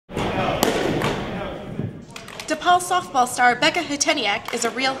DePaul softball star Becca Heteniak is a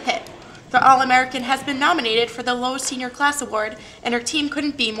real hit. The All-American has been nominated for the Lowe Senior Class Award, and her team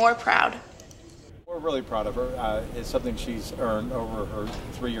couldn't be more proud. We're really proud of her. It's something she's earned over her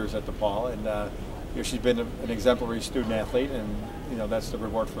 3 years at DePaul, and she's been an exemplary student athlete, and that's the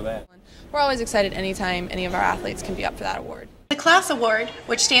reward for that. We're always excited anytime any of our athletes can be up for that award. The Class Award,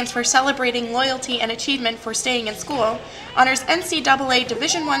 which stands for Celebrating Loyalty and Achievement for Staying in School, honors NCAA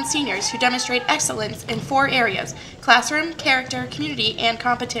D1 seniors who demonstrate excellence in 4 areas: classroom, character, community, and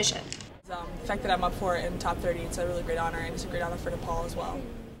competition. The fact that I'm up for it in top 30, it's a really great honor, and it's a great honor for DePaul as well.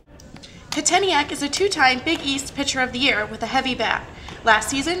 Heteniak is a 2-time Big East Pitcher of the Year with a heavy bat. Last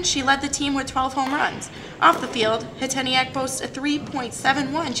season, she led the team with 12 home runs. Off the field, Heteniak boasts a 3.71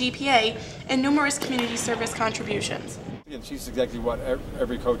 GPA and numerous community service contributions. And she's exactly what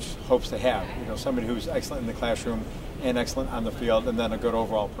every coach hopes to have. Somebody who's excellent in the classroom and excellent on the field, and then a good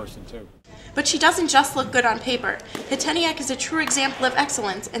overall person too. But she doesn't just look good on paper. Heteniak is a true example of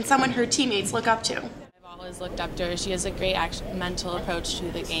excellence and someone her teammates look up to. I've always looked up to her. She has a great mental approach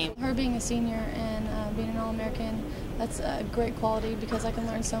to the game. Her being a senior and being an All-American, that's a great quality because I can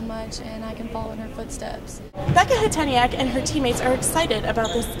learn so much and I can follow in her footsteps. Becca Heteniak and her teammates are excited about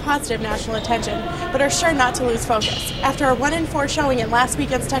this positive national attention, but are sure not to lose focus. After a 1-4 showing in last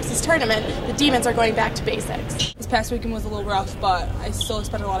weekend's Texas tournament, the Demons are going back to basics. This past weekend was a little rough, but I still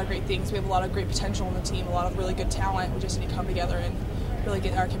expect a lot of great things. We have a lot of great potential in the team, a lot of really good talent. We just need to come together and really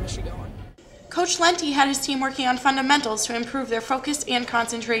get our chemistry going. Coach Lenti had his team working on fundamentals to improve their focus and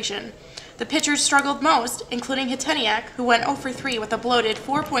concentration. The pitchers struggled most, including Heteniak, who went 0 for 3 with a bloated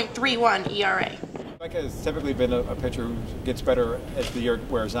 4.31 ERA. Becca has typically been a pitcher who gets better as the year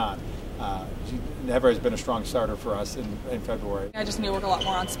wears on. She never has been a strong starter for us in February. I just need to work a lot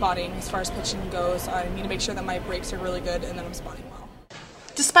more on spotting as far as pitching goes. I need to make sure that my breaks are really good and that I'm spotting well.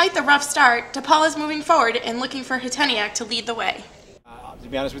 Despite the rough start, DePaul is moving forward and looking for Heteniak to lead the way. To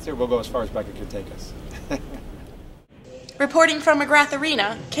be honest with you, we'll go as far as Becca can take us. Reporting from McGrath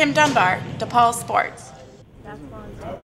Arena, Kim Dunbar, DePaul Sports.